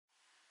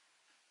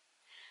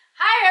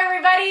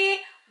everybody!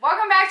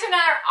 Welcome back to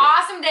another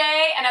awesome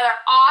day, another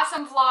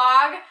awesome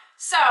vlog.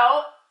 So,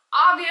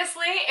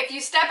 obviously, if you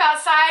step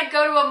outside,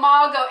 go to a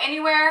mall, go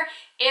anywhere,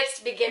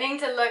 it's beginning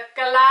to look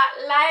a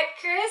lot like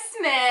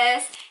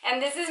Christmas. And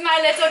this is my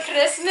little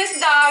Christmas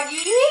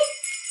doggy.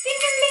 Ding,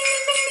 ding, ding,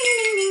 ding,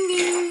 ding, ding,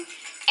 ding.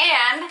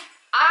 And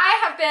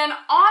I have been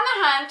on the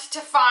hunt to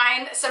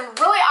find some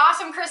really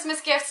awesome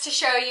Christmas gifts to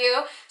show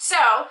you. So,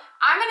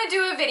 I'm going to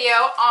do a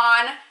video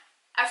on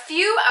a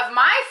few of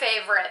my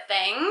favorite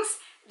things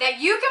that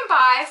you can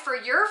buy for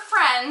your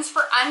friends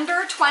for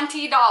under $20. Some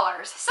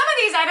of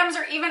these items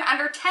are even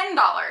under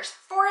 $10.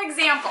 For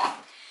example,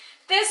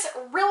 this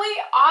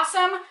really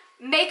awesome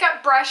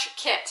makeup brush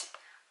kit.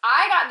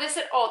 I got this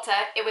at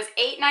Ulta. It was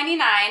 $8.99.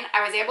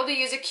 I was able to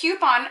use a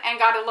coupon and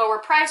got a lower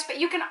price, but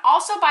you can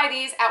also buy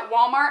these at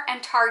Walmart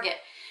and Target.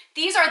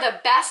 These are the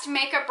best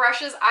makeup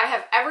brushes I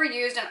have ever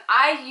used, and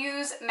I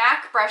use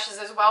MAC brushes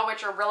as well,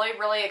 which are really,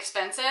 really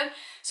expensive.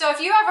 So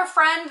if you have a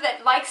friend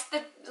that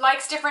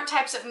likes different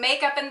types of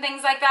makeup and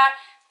things like that,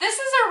 this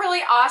is a really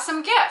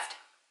awesome gift.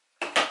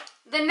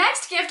 The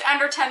next gift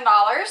under $10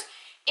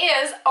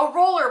 is a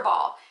roller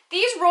ball.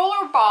 These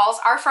roller balls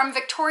are from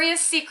Victoria's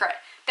Secret.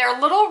 They're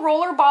little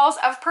roller balls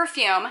of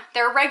perfume.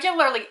 They're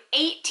regularly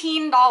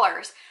 $18.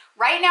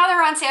 Right now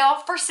they're on sale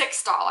for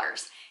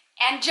 $6.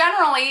 And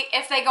generally,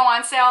 if they go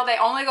on sale, they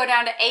only go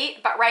down to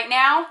 $8, but right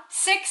now,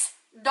 $6.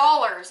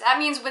 That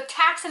means with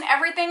tax and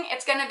everything,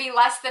 it's gonna be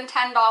less than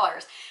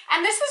 $10.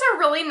 And this is a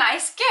really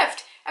nice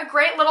gift, a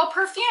great little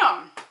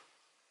perfume.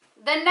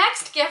 The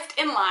next gift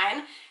in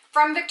line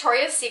from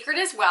Victoria's Secret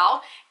as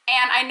well,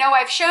 and I know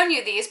I've shown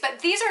you these, but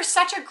these are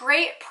such a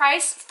great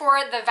price for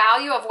the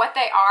value of what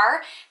they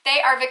are.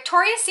 They are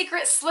Victoria's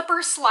Secret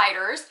slipper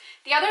sliders.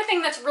 The other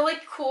thing that's really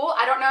cool,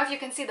 I don't know if you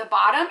can see the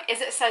bottom,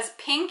 is it says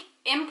pink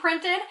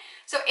imprinted.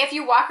 So if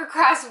you walk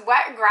across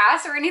wet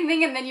grass or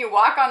anything and then you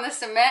walk on the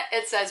cement,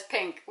 it says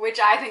pink, which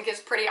I think is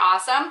pretty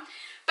awesome.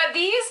 But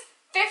these,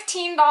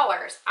 $15.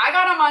 I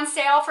got them on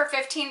sale for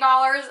 $15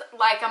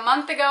 like a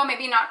month ago,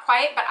 maybe not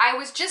quite, but I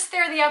was just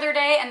there the other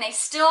day and they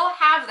still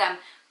have them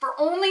for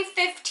only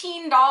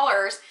 $15.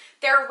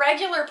 Their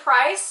regular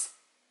price,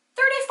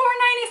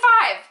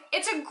 $34.95.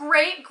 It's a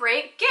great,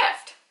 great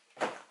gift.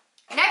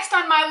 Next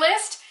on my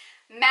list,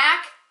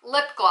 MAC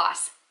lip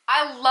gloss.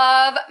 I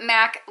love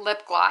MAC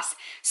lip gloss.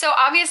 So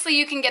obviously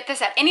you can get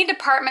this at any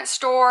department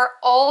store,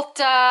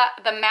 Ulta,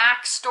 the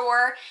MAC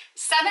store.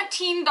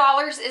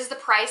 $17 is the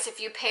price if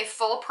you pay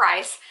full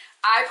price.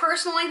 I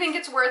personally think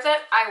it's worth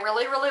it. I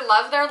really, really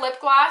love their lip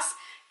gloss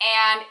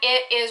and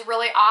it is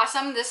really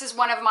awesome. This is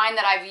one of mine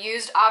that I've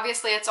used.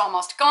 Obviously it's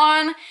almost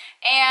gone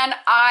and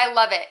I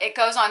love it. It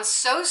goes on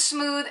so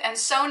smooth and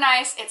so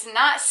nice. It's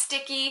not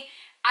sticky.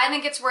 I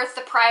think it's worth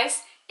the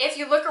price. If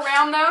you look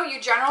around though,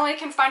 you generally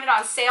can find it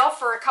on sale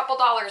for a couple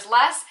dollars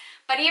less,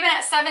 but even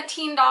at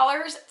 $17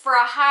 for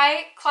a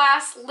high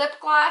class lip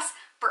gloss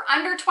for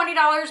under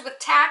 $20 with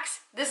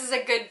tax, this is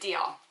a good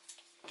deal.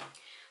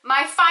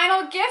 My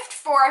final gift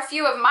for a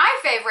few of my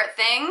favorite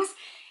things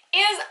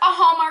is a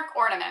Hallmark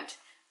ornament.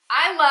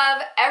 I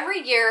love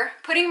every year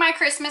putting my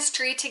Christmas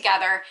tree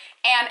together,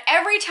 and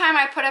every time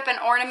I put up an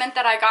ornament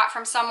that I got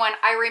from someone,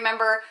 I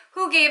remember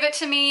who gave it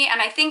to me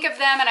and I think of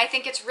them and I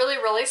think it's really,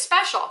 really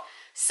special.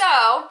 So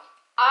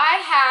I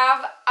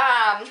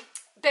have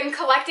been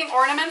collecting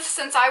ornaments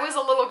since I was a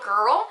little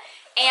girl,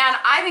 and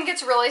I think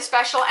it's really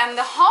special, and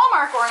the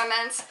Hallmark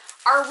ornaments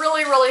are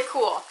really, really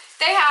cool.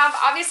 They have,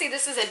 obviously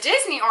this is a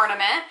Disney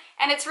ornament,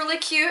 and it's really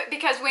cute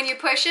because when you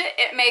push it,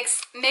 it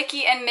makes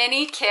Mickey and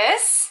Minnie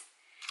kiss.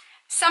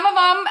 Some of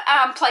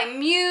them play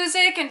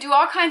music and do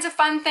all kinds of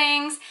fun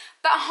things,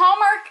 but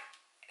Hallmark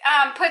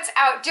puts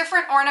out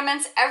different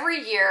ornaments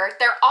every year.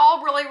 They're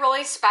all really,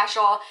 really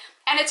special.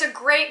 And it's a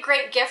great,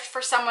 great gift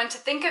for someone to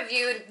think of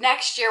you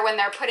next year when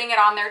they're putting it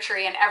on their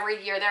tree and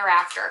every year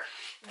thereafter.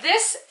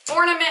 This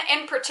ornament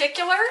in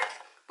particular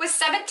was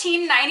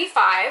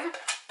 $17.95.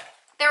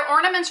 Their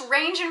ornaments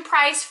range in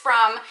price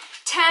from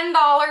 $10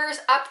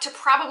 up to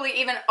probably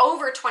even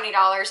over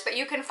 $20, but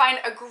you can find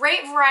a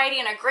great variety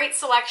and a great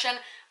selection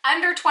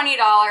under $20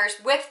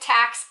 with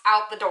tax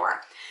out the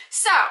door.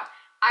 So,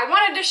 I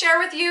wanted to share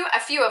with you a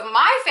few of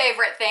my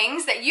favorite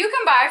things that you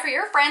can buy for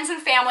your friends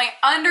and family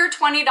under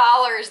 $20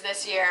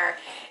 this year.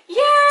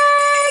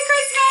 Yay,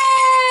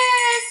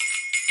 Christmas!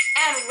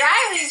 And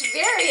Riley's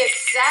very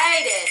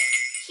excited.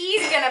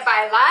 He's gonna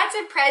buy lots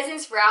of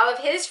presents for all of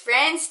his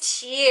friends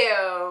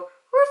too.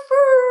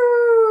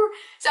 Woohoo!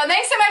 So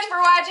thanks so much for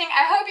watching.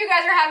 I hope you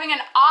guys are having an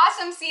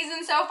awesome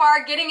season so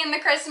far, getting in the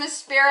Christmas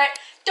spirit.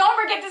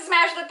 Don't forget to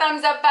smash the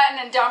thumbs up button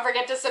and don't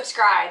forget to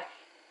subscribe.